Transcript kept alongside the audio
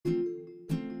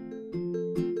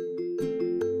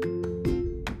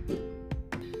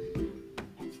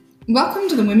Welcome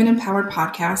to the Women Empowered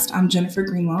Podcast. I'm Jennifer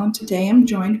Greenwell, and today I'm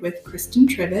joined with Kristin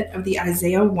Trivett of the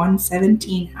Isaiah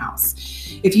 117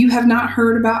 House. If you have not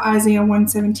heard about Isaiah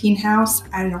 117 House,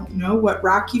 I don't know what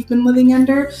rock you've been living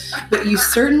under, but you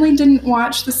certainly didn't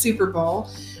watch the Super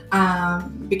Bowl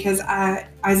because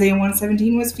Isaiah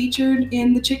 117 was featured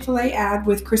in the Chick-fil-A ad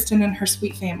with Kristin and her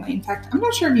sweet family. In fact, I'm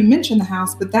not sure if you mentioned the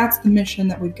house, but that's the mission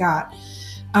that we've got.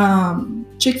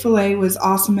 Chick-fil-A was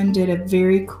awesome and did a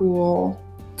very cool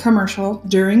commercial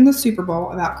during the Super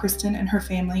Bowl about Kristin and her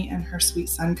family and her sweet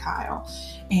son Kyle,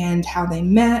 and how they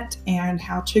met and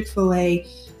how Chick-fil-A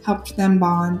helped them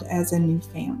bond as a new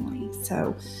family.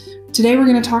 So today we're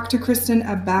going to talk to Kristin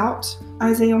about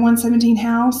Isaiah 117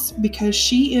 House because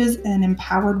she is an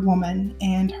empowered woman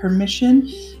and her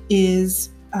mission is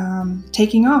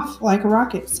taking off like a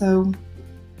rocket. So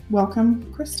welcome,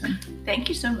 Kristin. Thank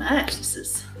you so much.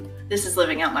 This is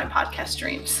living out my podcast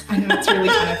dreams. I know, it's really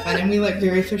kind of fun, and we look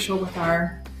very official with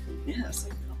our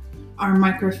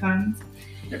microphones.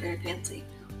 They're very fancy.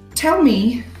 Tell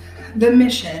me the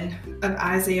mission of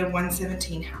Isaiah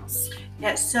 117 House.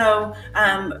 Yes, so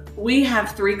we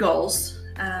have 3 goals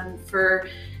for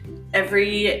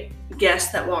every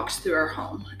guest that walks through our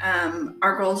home.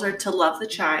 Our goals are to love the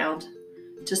child,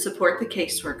 to support the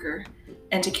caseworker,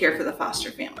 and to care for the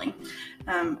foster family.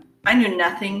 I knew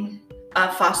nothing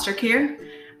of foster care.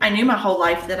 I knew my whole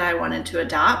life that I wanted to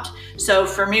adopt. So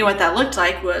for me, what that looked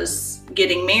like was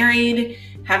getting married,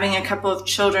 having a couple of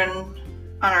children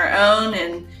on our own,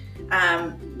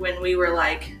 and when we were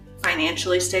like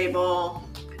financially stable,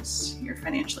 because you're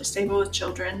financially stable with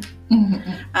children,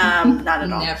 not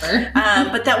at all. Never.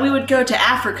 But that we would go to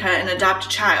Africa and adopt a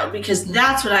child, because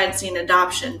that's what I had seen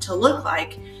adoption to look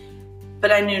like.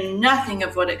 But I knew nothing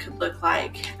of what it could look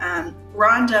like.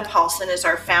 Rhonda Paulson is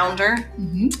our founder,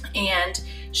 and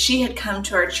she had come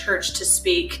to our church to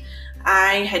speak.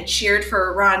 I had cheered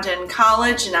for Rhonda in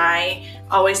college, and I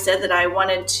always said that I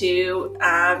wanted to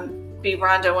be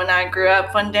Rhonda when I grew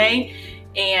up one day.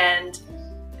 And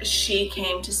she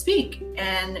came to speak,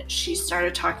 and she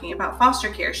started talking about foster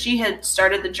care. She had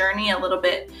started the journey a little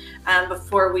bit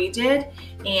before we did.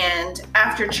 And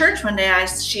after church one day,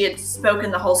 she had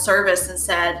spoken the whole service and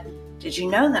said, did you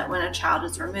know that when a child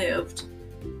is removed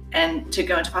and to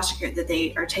go into foster care, that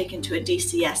they are taken to a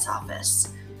DCS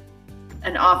office,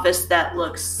 an office that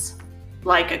looks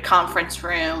like a conference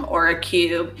room or a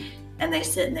cube, and they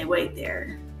sit and they wait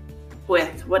there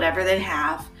with whatever they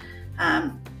have.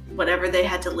 Whatever they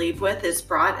had to leave with is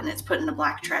brought, and it's put in a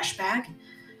black trash bag.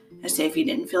 I say, if you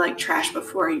didn't feel like trash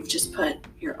before, you've just put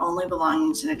your only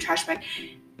belongings in a trash bag,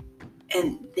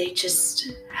 and they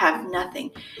just have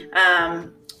nothing.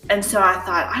 And so I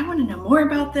thought, I want to know more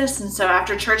about this. And so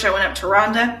after church, I went up to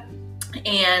Rhonda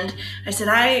and I said,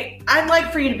 I'd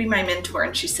like for you to be my mentor.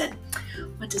 And she said,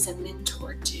 what does a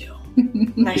mentor do?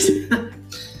 And I said,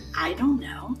 I don't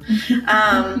know.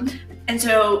 And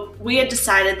so we had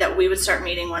decided that we would start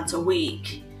meeting once a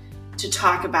week to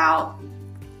talk about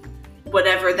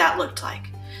whatever that looked like.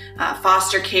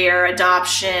 Foster care,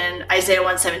 adoption, Isaiah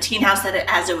 117 House,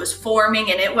 as it was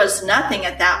forming, and it was nothing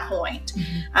at that point.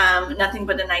 Nothing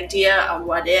but an idea, a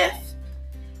what if.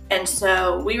 And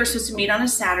so we were supposed to meet on a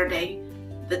Saturday,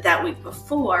 but that week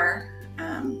before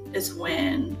is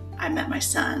when I met my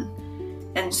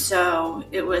son. And so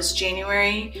it was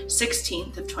January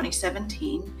 16th of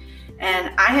 2017.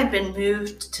 And I had been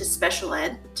moved to special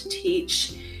ed to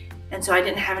teach, and so I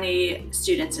didn't have any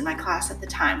students in my class at the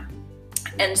time.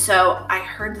 And so I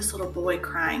heard this little boy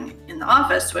crying in the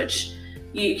office, which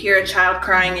you hear a child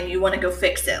crying and you want to go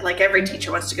fix it. Like every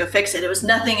teacher wants to go fix it. It was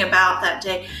nothing about that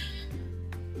day.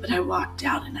 But I walked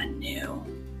out and I knew.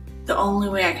 The only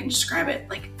way I can describe it,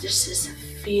 like this is a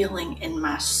feeling in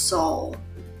my soul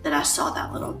that I saw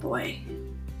that little boy.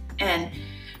 And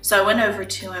so I went over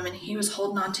to him, and he was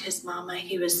holding on to his mama.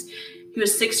 He was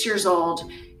 6 years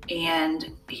old,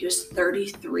 and he was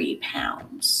 33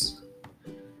 pounds.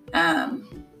 And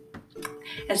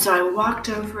so I walked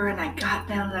over and I got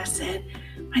down and I said,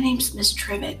 my name's Miss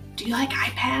Trivett. Do you like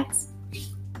iPads?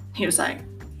 He was like,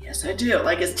 yes, I do.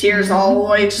 Like his tears all the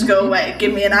way just go away.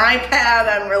 Give me an iPad.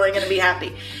 I'm really going to be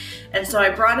happy. And so I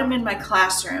brought him in my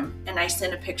classroom and I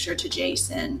sent a picture to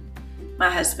Jason, my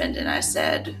husband, and I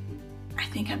said, I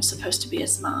think I'm supposed to be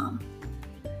his mom.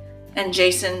 And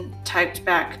Jason typed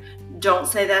back, don't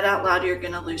say that out loud. You're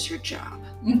going to lose your job.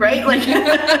 Right? Like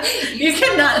you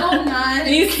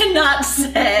cannot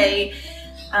say,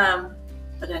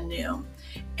 but I knew.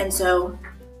 And so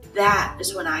that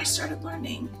is when I started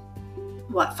learning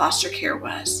what foster care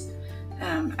was.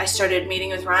 I started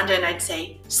meeting with Rhonda and I'd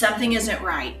say, something isn't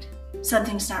right.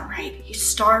 Something's not right. He's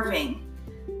starving.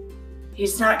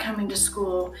 He's not coming to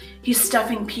school. He's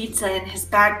stuffing pizza in his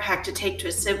backpack to take to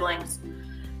his siblings.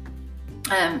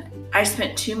 I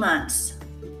spent 2 months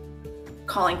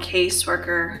calling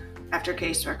caseworker after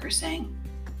caseworker saying,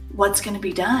 what's going to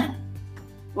be done?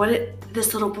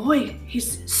 This little boy,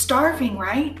 he's starving,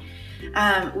 right?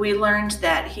 We learned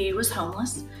that he was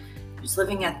homeless. He was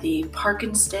living at the Park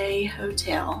and Stay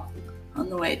Hotel on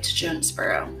the way to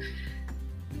Jonesboro.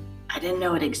 I didn't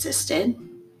know it existed.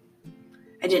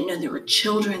 I didn't know there were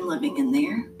children living in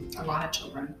there. A lot of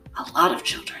children. A lot of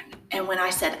children. And when I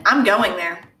said, I'm going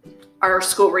there, our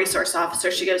school resource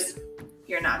officer, she goes,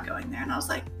 you're not going there. And I was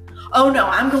like, oh no,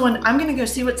 I'm going to go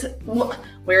see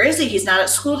where is he? He's not at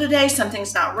school today.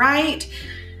 Something's not right.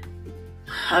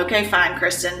 Okay, fine,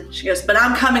 Kristin. She goes, but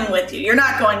I'm coming with you. You're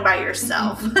not going by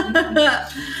yourself.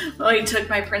 Well, he took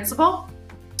my principal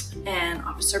and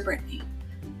Officer Brittany,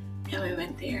 and we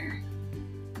went there.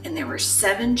 And there were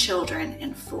 7 children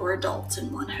and 4 adults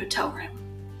in one hotel room.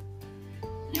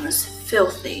 And it was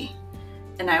filthy.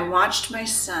 And I watched my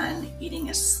son eating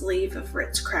a sleeve of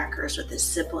Ritz crackers with his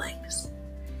siblings.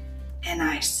 And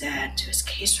I said to his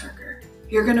caseworker,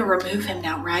 you're going to remove him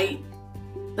now, right?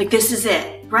 Like, this is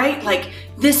it, right? Like,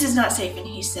 this is not safe. And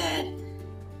he said,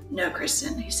 no,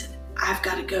 Kristin. He said, I've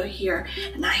got to go here.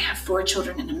 And I have 4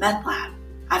 children in a meth lab.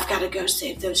 I've got to go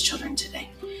save those children today.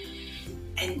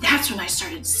 And that's when I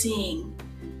started seeing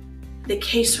the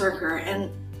caseworker.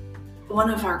 And one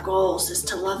of our goals is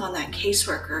to love on that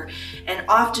caseworker. And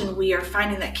often we are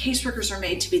finding that caseworkers are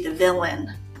made to be the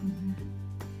villain. Mm-hmm.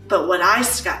 But what I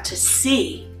got to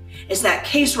see is that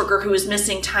caseworker who was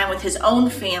missing time with his own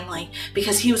family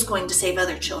because he was going to save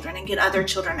other children and get other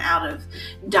children out of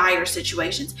dire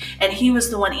situations. And he was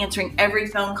the one answering every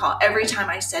phone call. Every time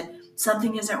I said,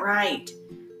 something isn't right.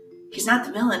 He's not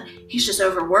the villain. He's just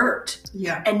overworked.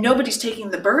 Yeah. And nobody's taking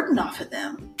the burden off of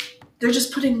them. They're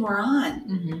just putting more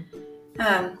on.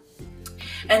 Mm-hmm.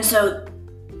 And so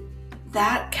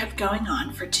that kept going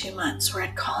on for 2 months where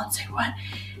I'd call and say, what?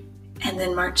 And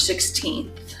then March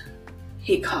 16th,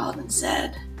 he called and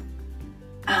said,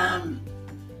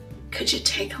 could you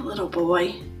take a little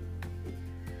boy?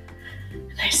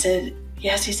 And I said,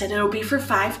 yes. He said, it'll be for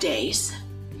 5 days.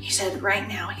 He said, right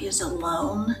now he is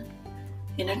alone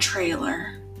in a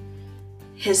trailer.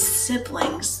 His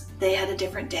siblings, they had a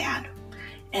different dad.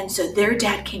 And so their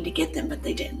dad came to get them, but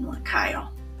they didn't want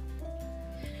Kyle.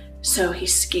 So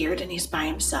he's scared and he's by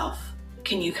himself.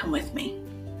 Can you come with me?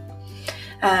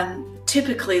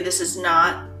 Typically, this is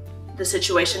not the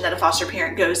situation that a foster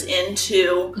parent goes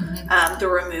into the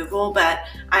removal, but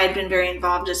I had been very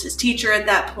involved as his teacher at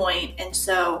that point. And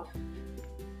so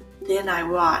then I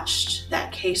watched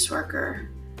that caseworker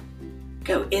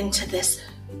go into this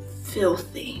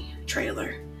filthy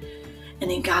trailer, and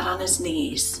he got on his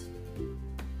knees,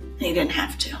 and he didn't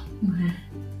have to. Mm-hmm.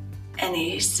 And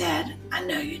he said, I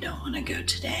know you don't want to go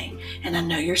today, and I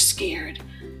know you're scared,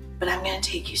 but I'm going to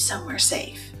take you somewhere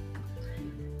safe.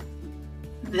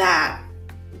 That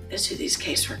is who these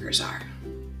caseworkers are.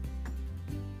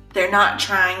 They're not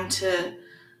trying to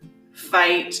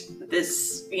fight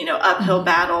this, uphill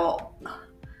battle.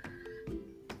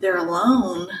 They're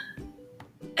alone,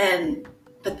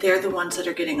 but they're the ones that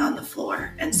are getting on the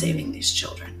floor and saving these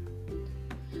children.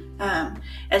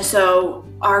 And so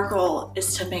our goal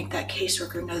is to make that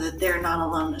caseworker know that they're not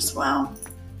alone as well.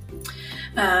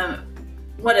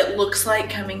 What it looks like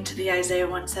coming to the Isaiah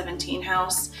 117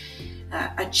 house,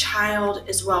 a child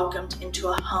is welcomed into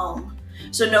a home.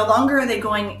 So no longer are they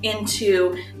going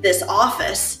into this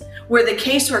office where the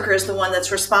caseworker is the one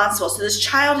that's responsible. So this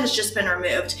child has just been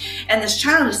removed, and this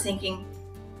child is thinking,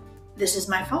 this is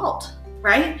my fault,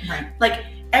 right? Like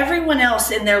everyone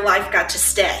else in their life got to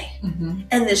stay,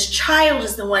 and this child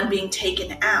is the one being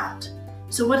taken out.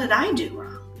 So what did I do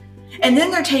wrong? And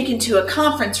then they're taken to a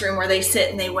conference room where they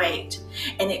sit and they wait.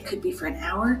 And it could be for an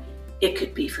hour, it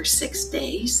could be for 6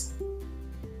 days.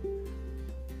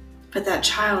 But that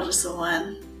child is the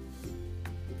one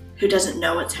who doesn't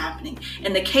know what's happening.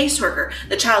 And the caseworker,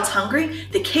 the child's hungry,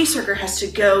 the caseworker has to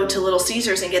go to Little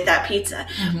Caesars and get that pizza.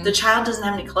 The child doesn't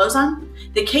have any clothes on.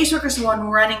 The caseworker's the one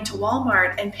running to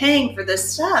Walmart and paying for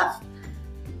this stuff.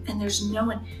 And there's no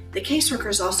one. The caseworker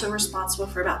is also responsible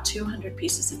for about 200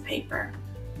 pieces of paper.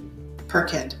 Per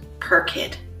kid. Per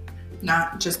kid.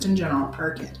 Not just in general,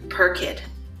 per kid. Per kid.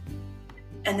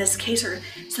 And this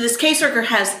caseworker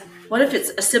has, what if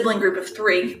it's a sibling group of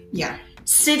 3? Yeah.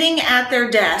 Sitting at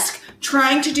their desk,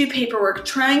 trying to do paperwork,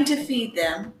 trying to feed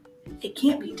them. It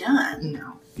can't be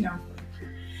done. No.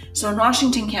 So in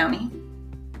Washington County,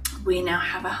 we now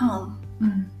have a home.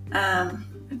 A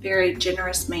very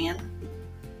generous man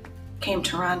came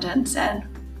to Rhonda and said,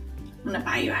 I'm going to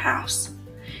buy you a house.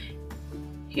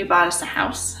 He bought us a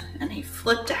house, and he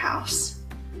flipped a house.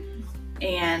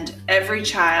 And every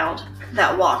child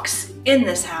that walks in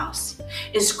this house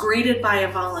is greeted by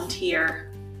a volunteer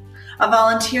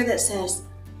that says,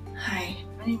 "Hi,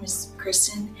 my name is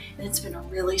Kristin, and it's been a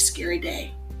really scary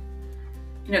day."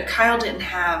 You know, Kyle didn't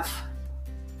have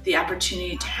the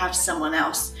opportunity to have someone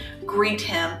else greet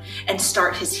him and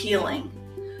start his healing.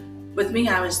 With me,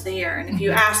 I was there, and if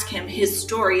you ask him his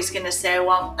story, he's going to say,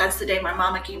 "Well, that's the day my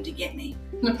mama came to get me."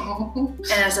 No.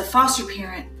 And as a foster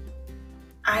parent,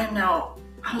 I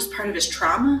was part of his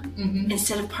trauma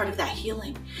instead of part of that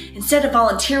healing. Instead, a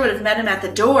volunteer would have met him at the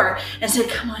door and said,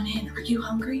 "Come on in. Are you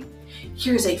hungry?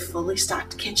 Here's a fully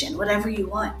stocked kitchen, whatever you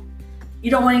want. You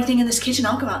don't want anything in this kitchen?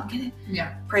 I'll go out and get it."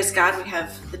 Yeah. Praise God, we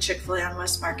have the Chick-fil-A on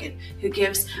West Market who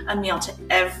gives a meal to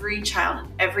every child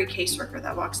and every caseworker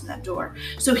that walks in that door.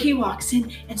 So he walks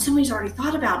in and somebody's already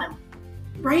thought about him,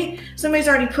 right? Somebody's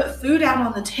already put food out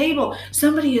on the table.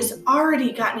 Somebody has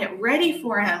already gotten it ready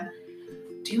for him.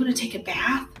 Do you want to take a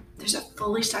bath? There's a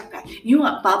fully stocked bath. You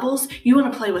want bubbles? You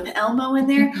want to play with Elmo in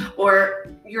there? Or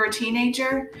you're a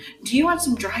teenager? Do you want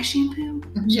some dry shampoo?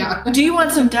 Yeah. Do you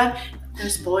want some Dove?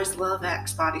 Those boys love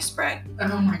Axe body spray.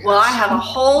 Oh my gosh. Well, I have a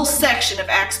whole section of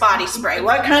Axe body spray.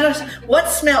 What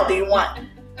smell do you want?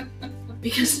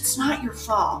 Because it's not your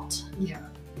fault. Yeah.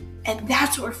 And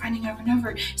that's what we're finding over and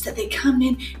over, is that they come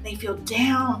in and they feel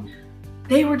down.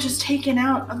 They were just taken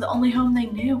out of the only home they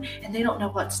knew, and they don't know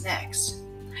what's next.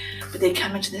 But they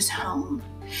come into this home,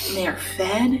 and they are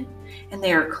fed, and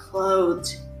they are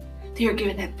clothed. They are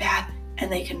given a bath,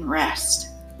 and they can rest.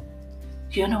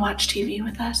 Do you want to watch TV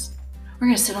with us? We're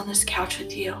going to sit on this couch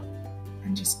with you.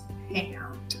 And just hang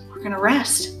out. We're going to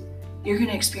rest. You're going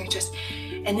to experience rest.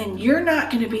 And then you're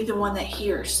not going to be the one that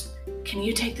hears, "Can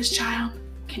you take this child?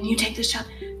 Can you take this child?"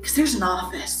 Because there's an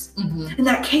office. And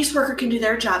that caseworker can do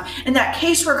their job. And that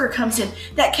caseworker comes in.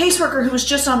 That caseworker who was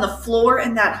just on the floor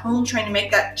in that home trying to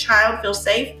make that child feel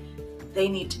safe, they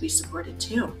need to be supported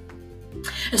too.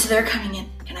 And so they're coming in.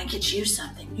 "Can I get you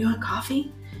something? You want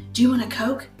coffee? Do you want a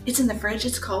Coke? It's in the fridge.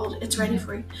 It's cold. It's ready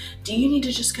for you. Do you need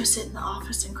to just go sit in the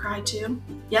office and cry too?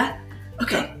 Yeah?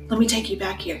 Okay, let me take you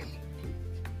back here."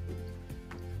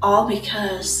 All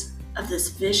because of this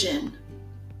vision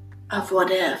of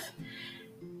what if.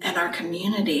 And our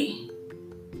community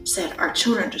said our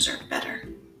children deserve better.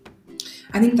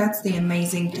 I think that's the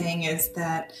amazing thing, is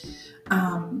that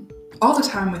all the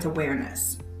time with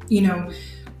awareness,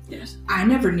 Yes. I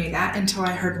never knew that until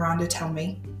I heard Rhonda tell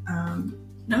me.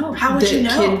 No, how would you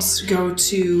know? Kids go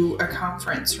to a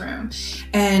conference room.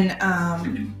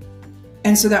 And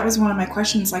so that was one of my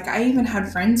questions. Like, I even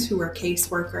had friends who were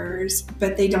caseworkers,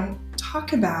 but they don't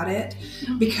talk about it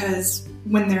because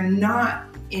when they're not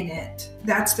in it,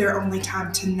 that's their only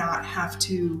time to not have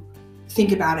to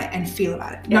think about it and feel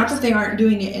about it. Yes. Not that they aren't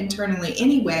doing it internally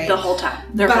anyway. The whole time.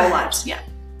 Their whole lives. Yeah.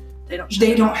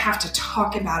 They don't have to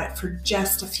talk about it for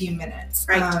just a few minutes.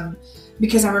 Right.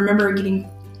 Because I remember getting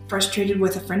frustrated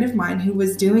with a friend of mine who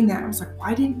was doing that. I was like,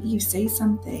 "Why didn't you say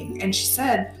something?" And she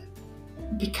said,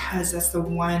 "Because that's the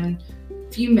one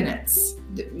few minutes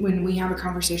when we have a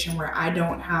conversation where I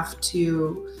don't have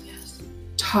to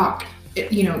talk,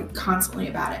 constantly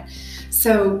about it."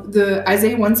 So the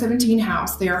Isaiah 117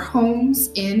 house, they are homes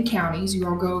in counties. You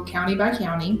all go county by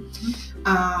county.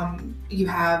 You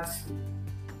have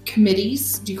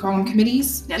committees. Do you call them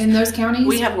committees? Yes. In those counties?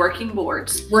 We have working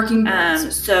boards. Working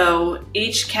boards. So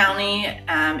each county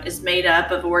is made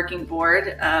up of a working board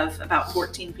of about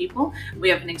 14 people. We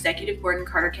have an executive board in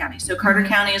Carter County. So Carter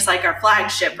County is like our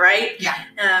flagship, right? Yeah.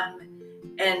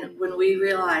 And when we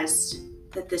realized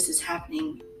that this is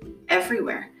happening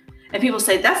everywhere, and people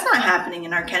say, "That's not happening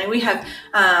in our county." We have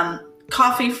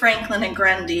Coffee, Franklin, and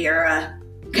Grundy are a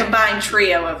combined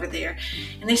trio over there.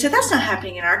 And they said, "That's not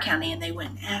happening in our county." And they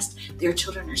went and asked. Their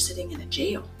children are sitting in a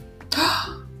jail.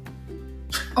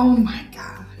 Oh my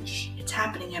gosh. It's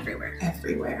happening everywhere.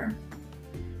 Everywhere.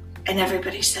 And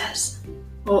everybody says,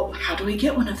 "Well, how do we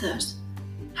get one of those?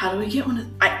 How do we get one of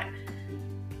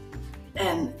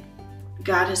And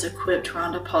God has equipped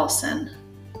Rhonda Paulson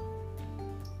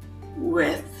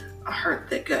with a heart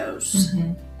that goes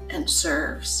and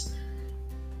serves.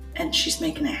 And she's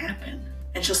making it happen.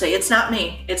 And she'll say, "It's not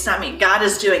me. It's not me. God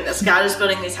is doing this. God is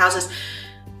building these houses."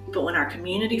 But when our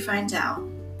community finds out,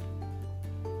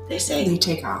 they say, they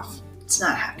take off. It's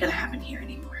not going to happen here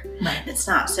anymore. Right. It's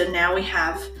not. So now we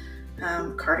have,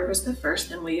 Carter was the first,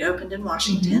 then we opened in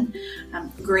Washington.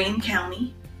 Greene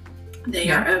County,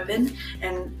 they are open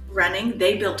and running.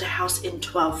 They built a house in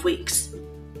 12 weeks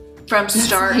from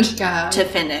start to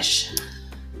finish.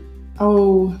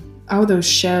 Oh, those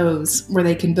shows where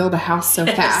they can build a house so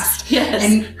fast. Yes.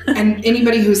 And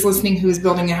anybody who's listening who is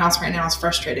building a house right now is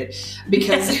frustrated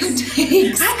because it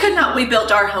takes... We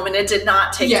built our home and it did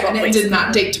not take 12 weeks. It did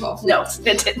not take 12 weeks.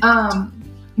 No, it didn't.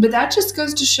 But that just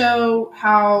goes to show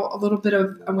how a little bit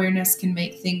of awareness can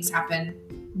make things happen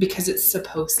because it's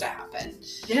supposed to happen.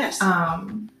 Yes.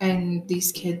 And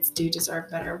these kids do deserve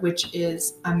better, which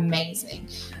is amazing.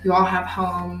 You all have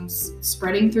homes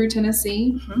spreading through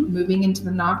Tennessee, moving into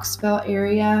the Knoxville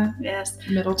area, yes,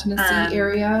 Middle Tennessee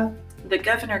area. The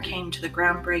governor came to the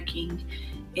groundbreaking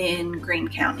in Greene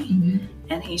County,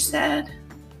 and he said,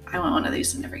 I want one of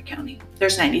these in every county.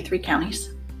 There's 93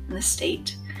 counties in the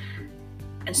state.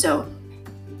 And so,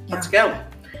 let's go.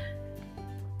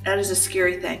 That is a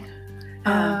scary thing.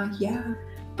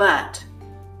 But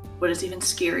what is even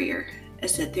scarier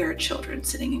is that there are children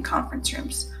sitting in conference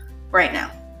rooms right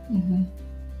now.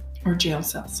 Or jail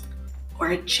cells. Or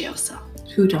a jail cell.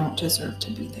 Who don't deserve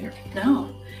to be there.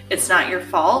 No, it's not your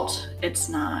fault. It's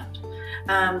not.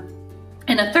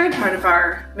 And a third part of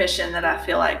our mission that I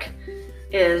feel like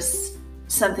is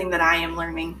something that I am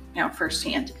learning now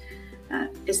firsthand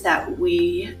is that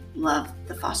we love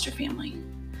the foster family.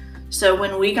 So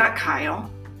when we got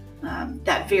Kyle,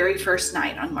 that very first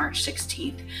night on March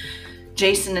 16th,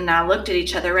 Jason and I looked at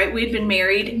each other, right? We'd been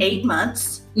married 8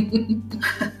 months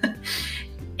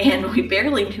and we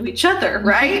barely knew each other,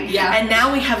 right? Yeah. And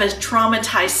now we have a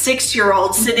traumatized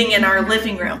 6-year-old sitting in our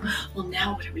living room. Well,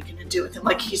 now what are we going to do with him?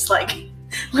 Like, he's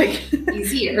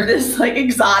he's here. This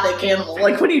exotic animal.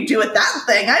 Like, what do you do with that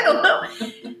thing? I don't know.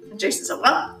 And Jason said,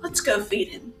 well, let's go feed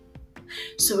him.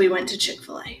 So we went to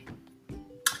Chick-fil-A.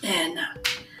 And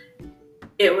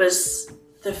it was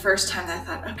the first time that I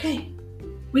thought, okay,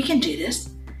 we can do this.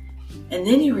 And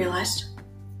then you realized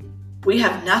we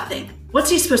have nothing. What's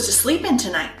he supposed to sleep in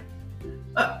tonight?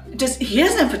 He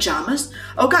doesn't have pajamas.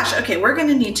 Oh gosh, okay, we're going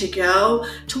to need to go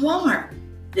to Walmart.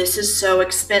 This is so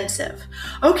expensive.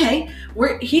 Okay,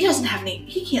 he doesn't have any,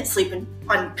 he can't sleep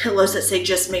on pillows that say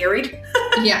just married.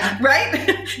 Yeah. Right?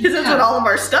 Because that's what all of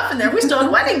our stuff in there. We still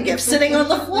have wedding gifts sitting on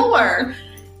the floor.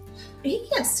 He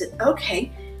can't sit.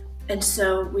 Okay. And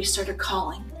so we started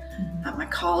calling. I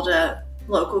called a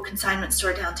local consignment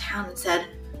store downtown and said,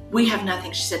 we have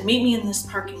nothing. She said, meet me in this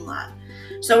parking lot.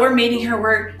 So we're meeting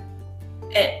her.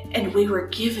 And we were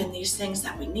given these things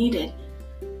that we needed.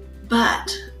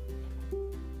 But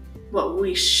what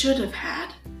we should have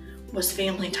had was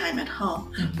family time at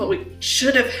home. What we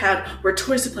should have had were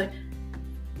toys to play.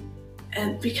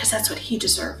 And because that's what he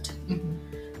deserved.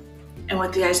 And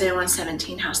with the Isaiah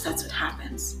 117 house, that's what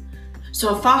happens.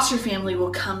 So a foster family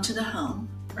will come to the home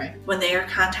when they are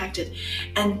contacted,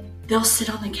 and they'll sit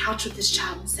on the couch with this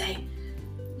child and say,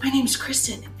 my name's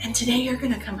Kristin, and today you're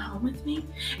going to come home with me?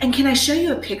 And can I show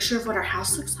you a picture of what our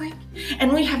house looks like?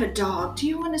 And we have a dog. Do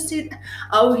you want to see it?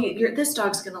 Oh, this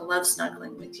dog's going to love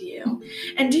snuggling with you.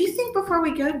 And do you think before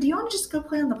we go, do you want to just go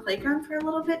play on the playground for a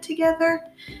little bit together?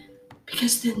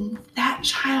 Because then that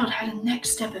child had a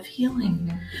next step of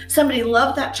healing. Somebody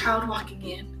loved that child walking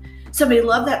in. Somebody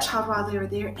loved that child while they were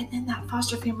there. And then that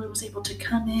foster family was able to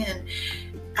come in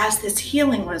as this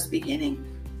healing was beginning.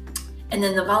 And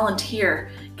then the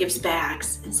volunteer gives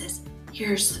bags and says,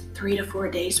 here's 3 to 4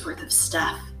 days worth of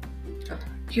stuff.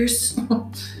 Here's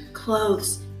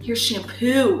clothes. Here's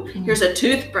shampoo. Here's a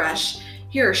toothbrush.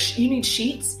 You need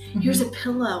sheets. Here's a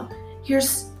pillow.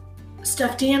 Here's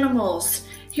stuffed animals.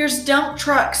 Here's dump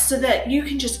trucks so that you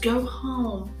can just go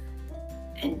home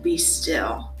and be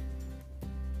still.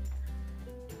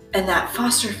 And that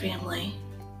foster family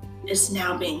is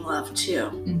now being loved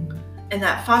too. And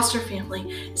that foster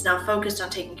family is now focused on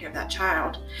taking care of that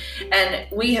child. And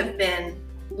we have been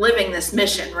living this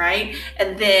mission, right?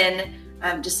 And then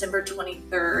December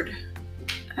 23rd,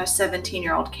 a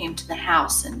 17-year-old came to the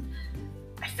house and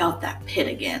I felt that pit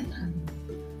again.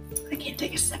 I can't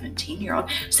take a 17-year-old.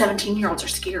 17-year-olds are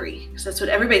scary because that's what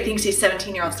everybody thinks these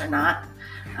 17-year-olds. They're not.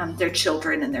 They're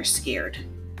children and they're scared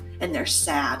and they're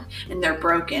sad and they're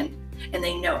broken and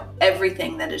they know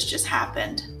everything that has just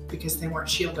happened. Because they weren't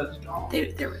shielded at all.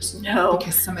 There was no...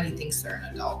 Because somebody thinks they're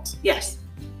an adult. Yes.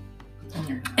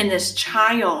 And this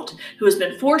child who has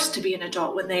been forced to be an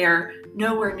adult when they are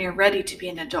nowhere near ready to be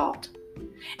an adult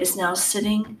is now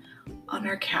sitting on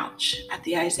our couch at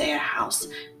the Isaiah house,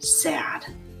 sad,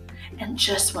 and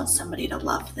just wants somebody to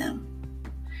love them.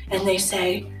 And they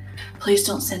say, please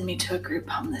don't send me to a group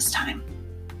home this time.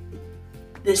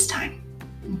 This time.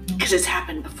 Because it's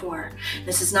happened before.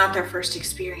 This is not their first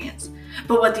experience.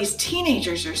 But what these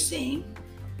teenagers are seeing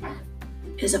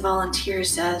is a volunteer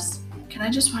says, can I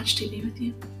just watch TV with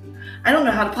you? I don't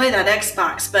know how to play that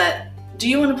Xbox, but do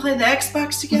you want to play the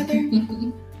Xbox together?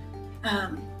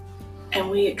 And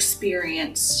we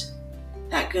experienced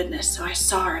that goodness. So I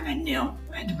saw her and I knew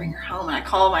I had to bring her home. And I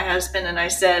called my husband and I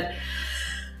said,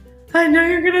 I know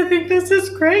you're going to think this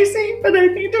is crazy, but I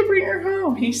need to bring her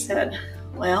home. He said,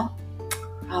 well,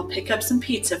 I'll pick up some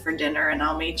pizza for dinner and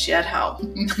I'll meet you at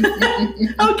home.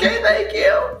 Okay, thank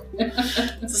you.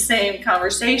 It's the same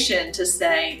conversation to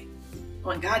say,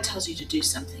 when God tells you to do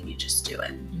something, you just do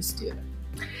it. Just do it.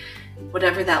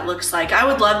 Whatever that looks like. I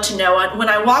would love to know when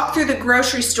I walk through the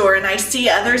grocery store and I see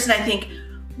others and I think,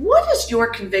 what is your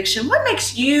conviction? What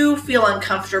makes you feel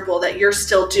uncomfortable that you're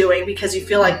still doing because you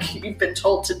feel like you've been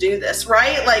told to do this,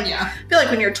 right? Like, I feel like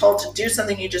when you're told to do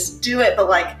something, you just do it. But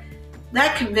like,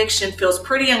 that conviction feels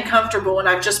pretty uncomfortable when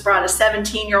I've just brought a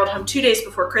 17-year-old home 2 days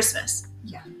before Christmas.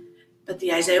 Yeah. But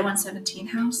the Isaiah 117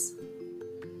 house,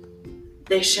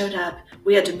 they showed up.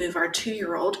 We had to move our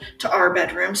 2-year-old to our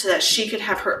bedroom so that she could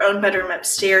have her own bedroom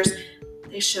upstairs.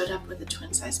 They showed up with a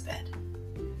twin-size bed.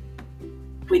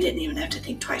 We didn't even have to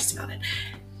think twice about it.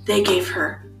 They gave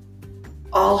her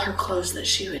all her clothes that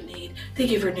she would need. They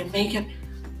gave her new makeup.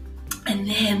 And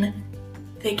then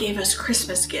they gave us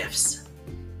Christmas gifts.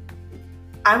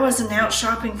 I wasn't out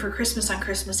shopping for Christmas on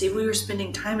Christmas Eve. We were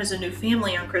spending time as a new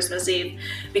family on Christmas Eve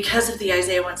because of the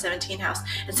Isaiah 117 house.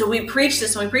 And so we preached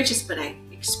this, but I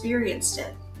experienced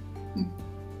it.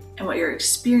 And what you're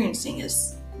experiencing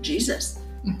is Jesus.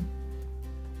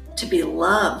 To be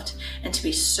loved and to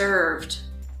be served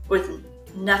with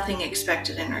nothing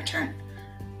expected in return.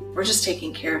 We're just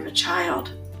taking care of a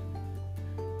child.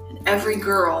 And every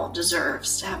girl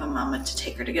deserves to have a mama to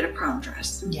take her to get a prom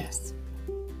dress. Yes.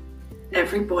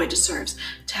 Every boy deserves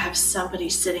to have somebody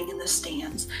sitting in the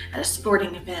stands at a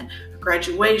sporting event, a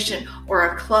graduation, or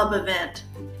a club event.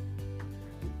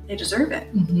 They deserve it.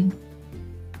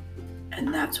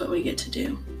 And that's what we get to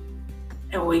do.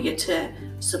 And we get to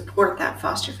support that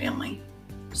foster family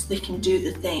so they can do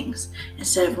the things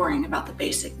instead of worrying about the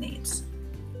basic needs.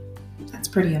 That's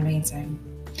pretty amazing.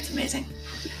 It's amazing.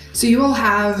 So you all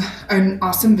have an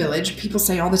awesome village. People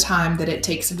say all the time that it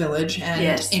takes a village,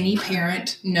 and any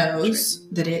parent knows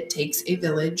that it takes a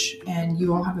village, and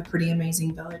you all have a pretty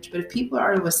amazing village. But if people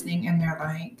are listening and they're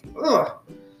like, oh,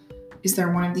 is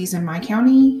there one of these in my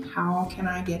county? How can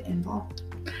I get involved?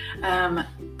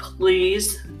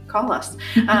 Please call us.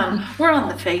 We're on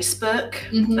the Facebook.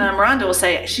 Rhonda will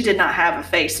say she did not have a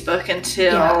Facebook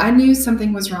until... Yeah, I knew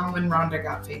something was wrong when Rhonda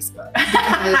got Facebook.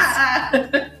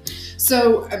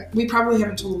 So we probably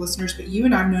haven't told the listeners, but you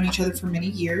and I have known each other for many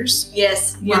years.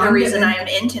 Yes, you're the reason I am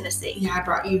in Tennessee. Yeah, I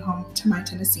brought you home to my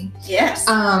Tennessee. Yes.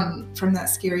 From that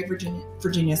scary Virginia.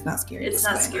 Virginia's not scary. It's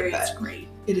not scary. It's great.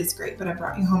 It is great, but I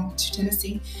brought you home to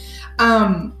Tennessee.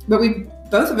 But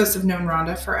both of us have known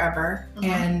Rhonda forever,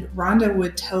 and Rhonda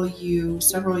would tell you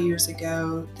several years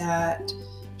ago that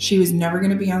she was never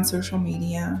going to be on social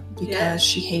media because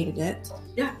she hated it.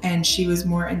 Yeah. And she was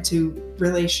more into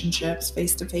relationships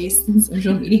face-to-face than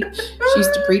social media. She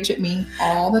used to preach at me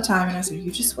all the time, and I said,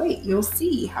 you just wait. You'll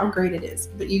see how great it is.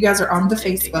 But you guys are on the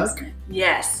Facebook.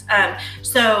 Yes.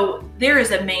 So there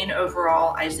is a main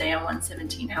overall Isaiah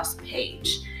 117 house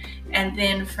page. And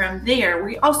then from there,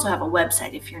 we also have a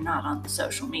website if you're not on the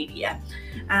social media.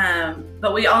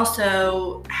 But we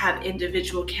also have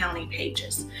individual county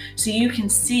pages. So you can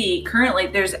see currently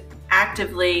there's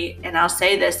actively, and I'll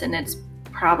say this, and it's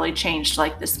probably changed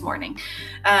like this morning.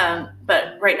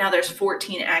 But right now there's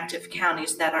 14 active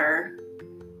counties that are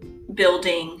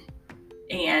building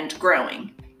and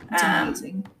growing. That's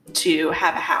amazing. To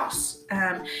have a house.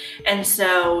 And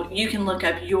so you can look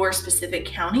up your specific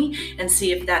county and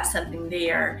see if that's something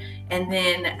there. And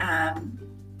then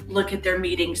look at their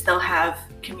meetings. They'll have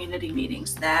community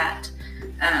meetings that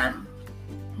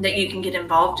you can get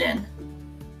involved in.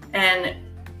 And,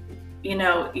 you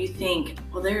know, you think,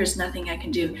 well, there is nothing I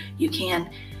can do. You can.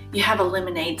 You have a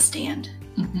lemonade stand.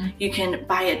 You can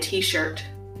buy a t-shirt.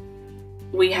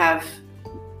 We have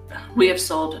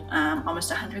sold almost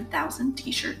 100,000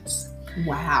 t-shirts.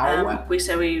 Wow. We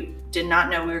said we did not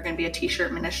know we were going to be a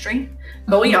t-shirt ministry,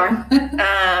 but we are.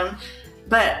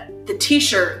 But the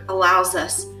t-shirt allows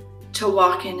us to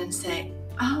walk in and say,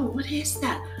 oh, what is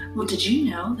that? Well, did you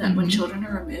know that when children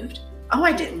are removed? Oh,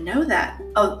 I didn't know that.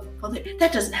 Oh, well,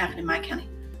 that doesn't happen in my county.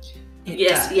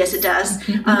 Yes, it does.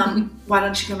 Why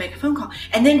don't you go make a phone call?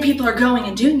 And then people are going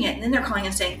and doing it. And then they're calling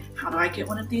and saying, how do I get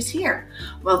one of these here?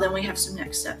 Well, then we have some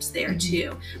next steps there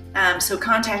too. So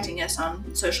contacting us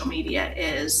on social media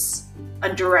is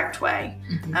a direct way.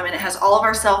 And it has all of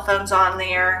our cell phones on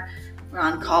there. We're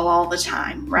on call all the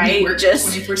time, right? We're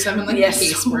just 24/7 like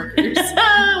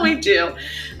caseworkers. We do.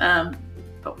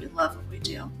 But we love what we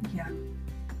do. Yeah.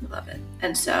 We love it.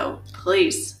 And so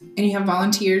please And you have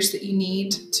volunteers that you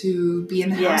need to be in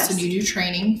the house, and you do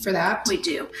training for that. We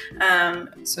do.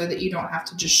 So that you don't have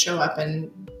to just show up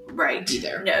and be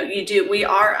there. No, you do. We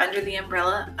are under the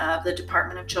umbrella of the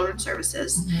Department of Children's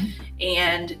Services.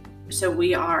 And so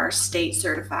we are state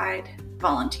certified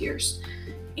volunteers.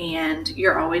 And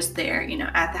you're always there,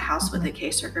 at the house with a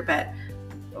caseworker. But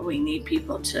we need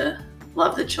people to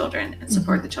love the children and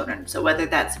support the children. So whether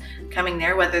that's coming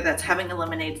there, whether that's having a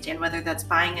lemonade stand, whether that's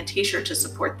buying a t-shirt to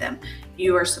support them,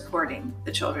 you are supporting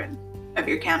the children of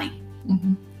your county.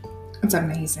 That's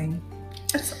amazing.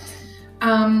 That's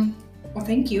awesome. Well,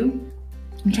 thank you.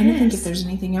 I'm trying to think if there's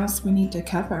anything else we need to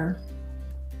cover.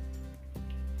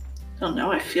 I don't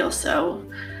know. I feel so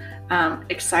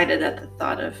excited at the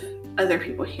thought of other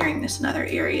people hearing this in other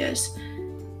areas.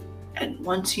 And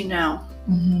once you know,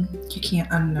 you can't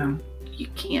unknow. You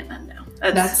can't unknow.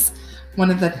 That's one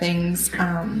of the things.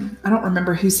 I don't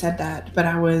remember who said that, but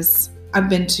I've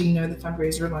been to the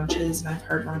fundraiser lunches, and I've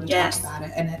heard Rhonda talk about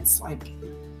it, and it's like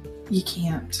you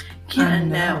can't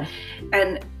unknow.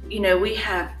 And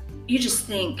you just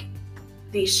think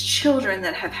these children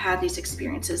that have had these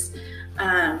experiences.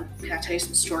 Can I tell you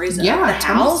some stories of the house?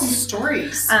 Tell me some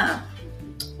stories.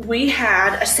 We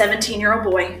had a 17-year-old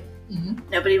boy.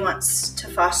 Nobody wants to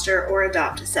foster or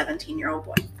adopt a 17-year-old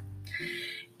boy.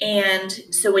 And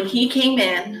so when he came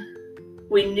in,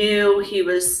 we knew he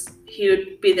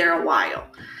would be there a while.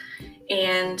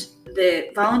 And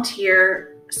the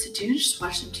volunteer said, "Do you just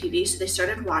watch some TV?" So they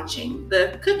started watching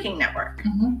the Cooking Network.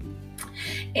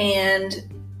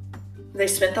 And they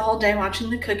spent the whole day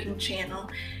watching the cooking channel.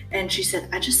 And she said,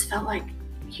 "I just felt like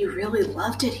he really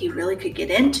loved it. He really could get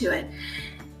into it."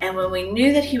 And when we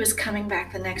knew that he was coming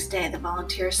back the next day, the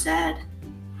volunteer said,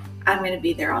 "I'm going to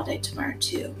be there all day tomorrow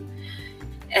too."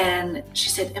 And she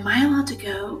said, "Am I allowed to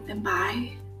go and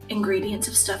buy ingredients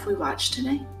of stuff we watched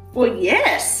today?" Well,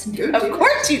 yes, of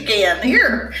course you can.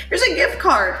 Here's a gift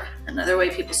card. Another way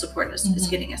people support us is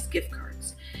getting us gift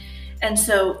cards. And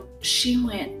so she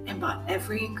went and bought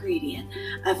every ingredient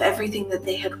of everything that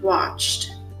they had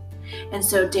watched. And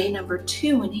so day number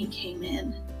 2, when he came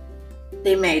in,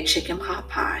 they made chicken pot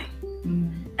pie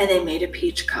and they made a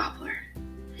peach cobbler.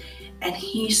 And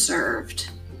he served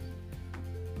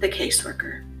the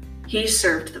caseworker. He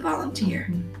served the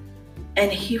volunteer.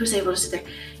 And he was able to sit there.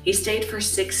 He stayed for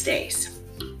 6 days.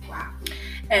 Wow.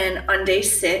 And on day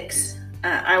 6,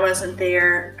 I wasn't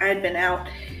there. I had been out.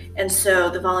 And so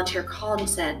the volunteer called and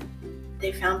said,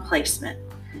 they found placement.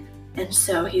 And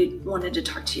so he wanted to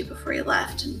talk to you before he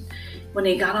left. And when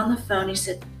he got on the phone, he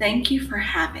said, "Thank you for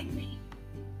having me."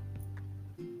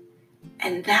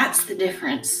 And that's the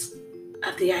difference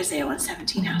of the Isaiah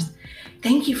 117 house.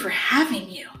 Thank you for having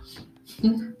you.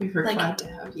 We were glad to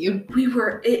have you.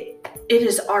 It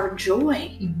is our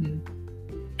joy.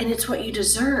 And it's what you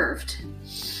deserved.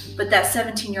 But that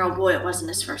 17-year-old boy, it wasn't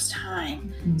his first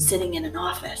time sitting in an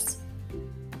office.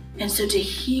 And so to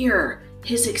hear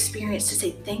his experience, to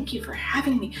say, "Thank you for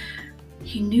having me,"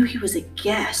 he knew he was a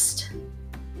guest.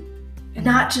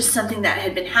 Not just something that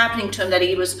had been happening to him, that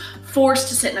he was forced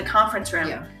to sit in a conference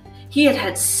room. He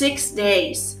had 6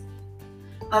 days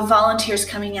of volunteers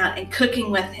coming out and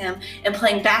cooking with him and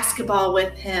playing basketball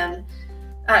with him.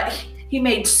 He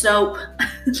made soap.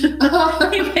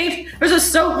 There's a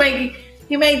soap making.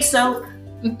 He made soap.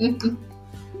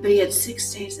 But he had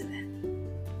 6 days of it.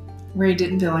 Where he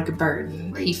didn't feel like a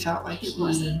burden. He felt like he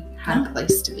had a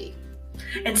place to be.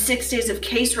 And 6 days of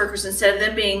caseworkers, instead of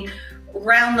them being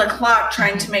round the clock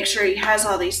trying to make sure he has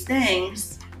all these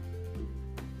things,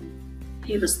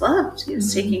 he was loved. He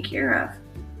was taken care of.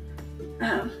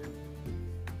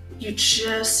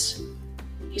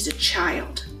 He's a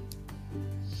child.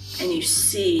 And you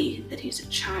see that he's a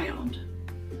child.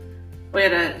 We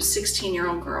had a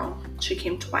 16-year-old girl. She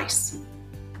came twice.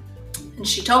 And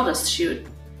she told us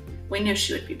we knew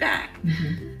she would be back.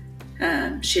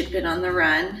 She had been on the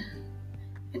run.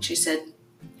 And she said,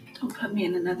 "Don't put me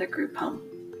in another group home.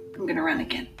 I'm going to run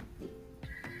again."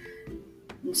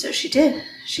 And so she did.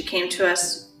 She came to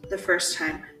us the first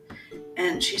time.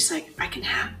 And she's like, I can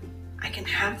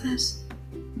have this.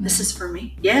 This is for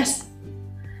me. Yes.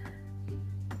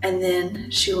 And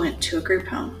then she went to a group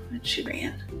home and she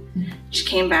ran. She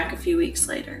came back a few weeks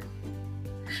later.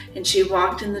 And she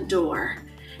walked in the door.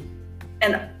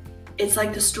 And it's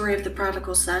like the story of the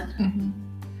prodigal son.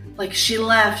 Like she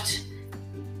left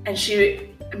and she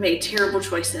made terrible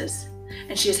choices.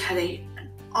 And she has had an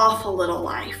awful little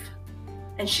life.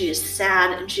 And she is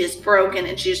sad and she is broken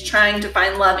and she is trying to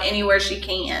find love anywhere she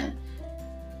can.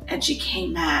 And she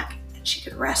came back and she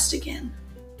could rest again.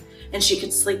 And she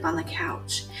could sleep on the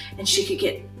couch. And she could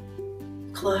get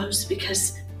clothes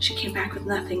because she came back with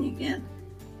nothing again.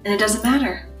 And it doesn't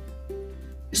matter.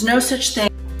 There's no such thing.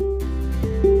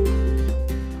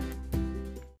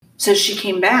 So she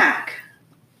came back.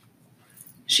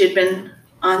 She had been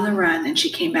on the run and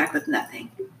she came back with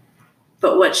nothing.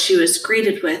 But what she was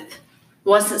greeted with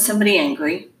wasn't somebody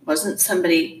angry, wasn't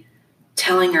somebody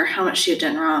telling her how much she had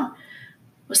done wrong,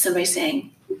 was somebody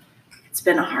saying, it's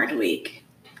been a hard week.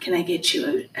 Can I get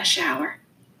you a shower?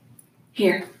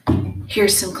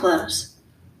 Here's some clothes.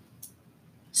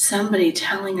 Somebody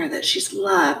telling her that she's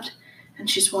loved and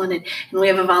she's wanted. And we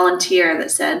have a volunteer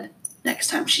that said, next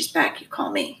time she's back, you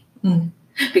call me.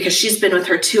 Because she's been with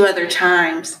her 2 other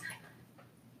times.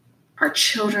 Our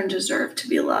children deserve to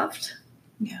be loved.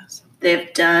 Yes. They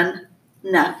have done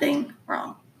nothing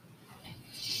wrong.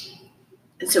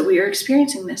 And so we are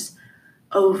experiencing this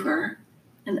over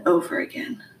and over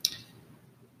again.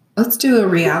 Let's do a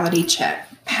reality check.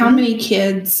 How many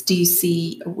kids do you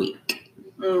see a week?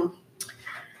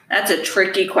 That's a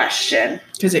tricky question.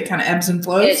 Because it kind of ebbs and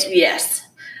flows? Yes.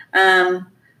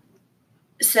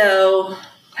 So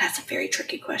that's a very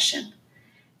tricky question.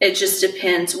 It just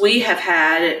depends. We have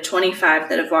had 25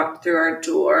 that have walked through our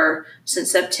door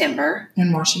since September.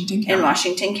 In Washington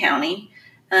County.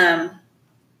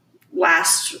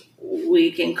 Last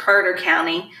week in Carter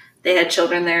County, they had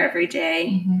children there every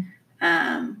day.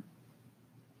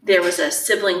 There was a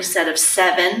sibling set of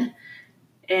 7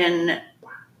 in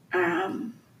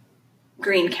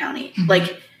Greene County.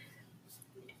 Like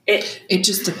it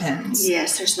just depends.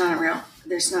 Yes, there's not a real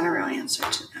answer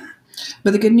to that.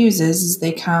 But the good news is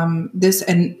they come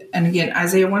and again,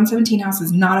 Isaiah 117 House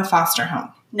is not a foster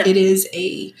home. No. It is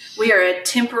we are a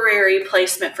temporary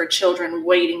placement for children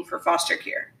waiting for foster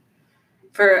care,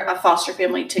 for a foster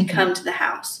family to come to the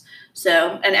house.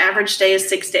 So an average day is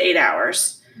 6 to 8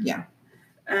 hours. Yeah.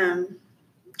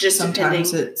 Just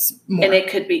sometimes depending. It's more. And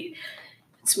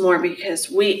it's more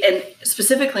because and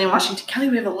specifically in Washington County,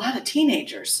 we have a lot of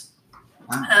teenagers.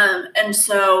 Wow. And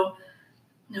so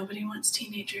nobody wants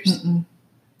teenagers.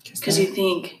 Because you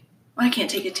think, well, I can't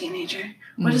take a teenager.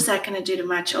 What is that going to do to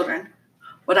my children?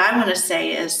 What I want to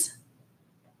say is,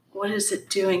 what is it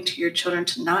doing to your children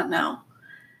to not know?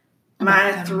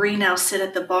 My 3 now sit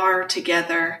at the bar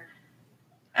together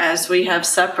as we have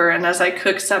supper and as I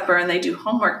cook supper and they do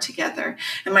homework together.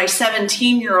 And my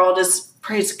 17-year-old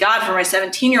praise God for my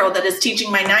 17-year-old that is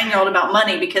teaching my 9-year-old about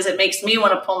money because it makes me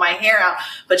want to pull my hair out.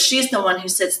 But she's the one who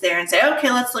sits there and say,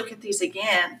 okay, let's look at these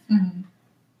again.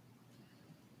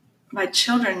 My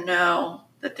children know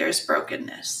that there's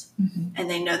brokenness and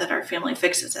they know that our family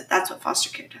fixes it. That's what foster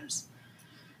care does.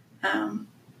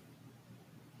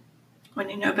 When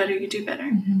you know better, you do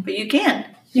better. But you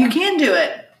can. You can do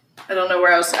it. I don't know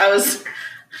where I was.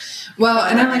 Well,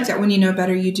 and I like that when you know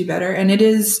better, you do better. And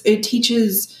it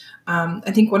teaches,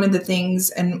 I think one of the things,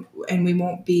 and we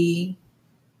won't be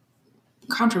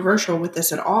controversial with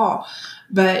this at all,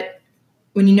 but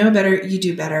when you know better, you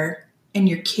do better. And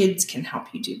your kids can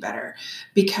help you do better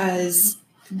because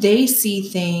they see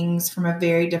things from a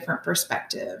very different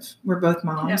perspective. We're both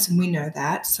moms and we know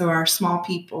that. So our small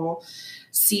people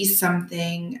see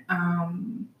something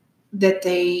that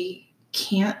they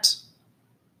can't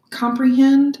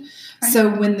comprehend. Right. So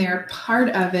when they're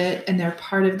part of it and they're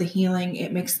part of the healing,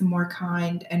 it makes them more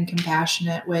kind and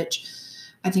compassionate, which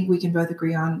I think we can both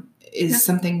agree on is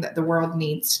something that the world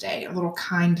needs today, a little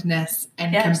kindness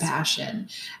and compassion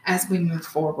as we move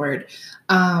forward.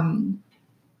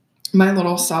 My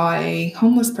little saw a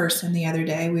homeless person the other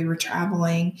day. We were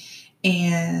traveling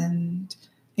and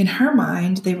in her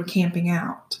mind, they were camping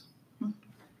out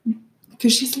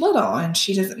because she's little and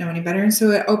she doesn't know any better. And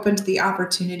so it opened the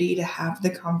opportunity to have the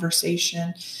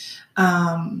conversation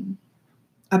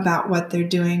about what they're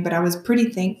doing. But I was pretty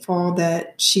thankful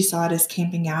that she saw it as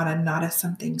camping out and not as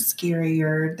something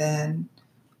scarier than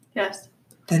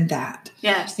that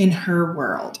in her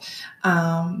world.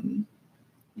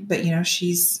 But,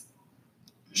 she's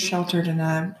sheltered in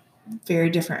a very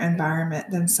different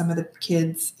environment than some of the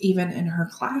kids even in her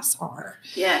class are.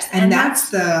 Yes. And that's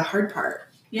the hard part.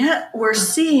 Yeah. We're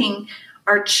seeing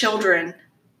our children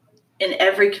in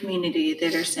every community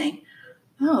that are saying,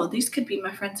 oh, these could be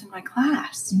my friends in my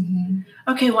class.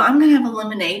 Okay, well, I'm going to have a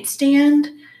lemonade stand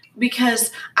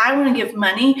because I want to give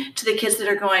money to the kids that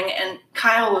are going. And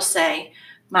Kyle will say,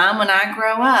 Mom, when I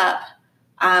grow up,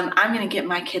 I'm going to get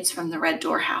my kids from the Red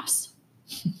Door House.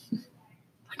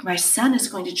 Like my son is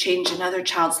going to change another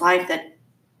child's life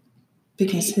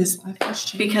because his life has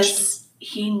changed. Because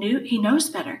he knows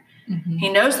better. He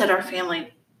knows that our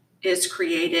family is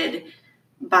created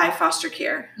by foster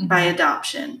care, by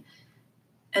adoption.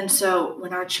 And so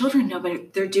when our children know better,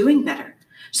 they're doing better.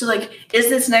 So, is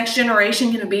this next generation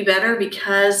going to be better?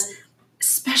 Because,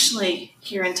 especially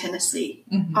here in Tennessee,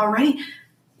 already,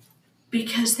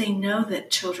 because they know that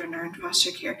children are in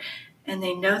foster care, and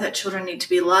they know that children need to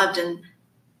be loved, and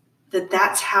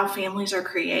that's how families are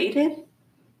created.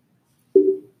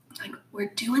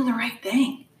 We're doing the right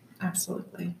thing.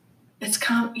 Absolutely. It's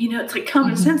it's like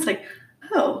common sense.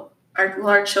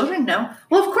 Our children know.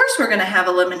 Well, of course we're going to have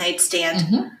a lemonade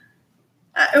stand.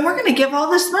 And we're going to give all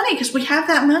this money because we have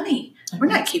that money. We're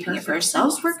not keeping it for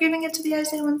ourselves. We're giving it to the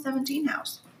Isaiah 117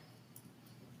 house.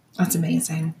 That's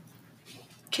amazing.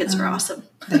 Kids are awesome.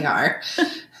 They are.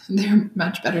 They're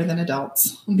much better than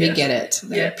adults. They get it.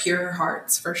 They're pure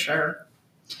hearts for sure.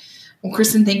 Well,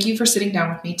 Kristin, thank you for sitting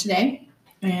down with me today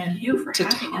and to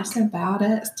talk about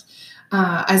it.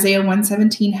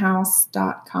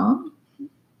 Isaiah117house.com.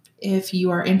 If you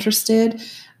are interested,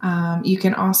 you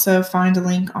can also find a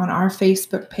link on our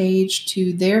Facebook page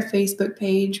to their Facebook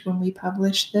page when we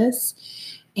publish this.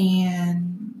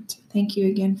 And thank you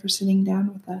again for sitting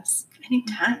down with us.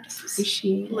 Anytime.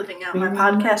 Appreciate it. Living out my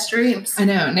podcast dreams. I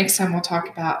know. Next time we'll talk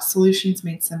about Solutions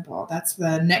Made Simple. That's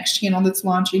the next channel that's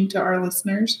launching to our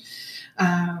listeners.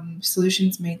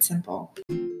 Solutions Made Simple.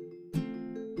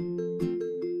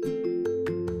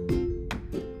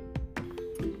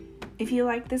 If you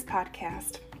like this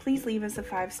podcast, please leave us a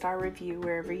 5-star review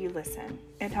wherever you listen.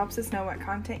 It helps us know what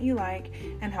content you like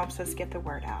and helps us get the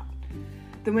word out.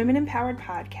 The Women Empowered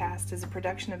Podcast is a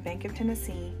production of Bank of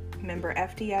Tennessee, member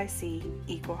FDIC,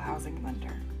 Equal Housing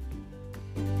Lender.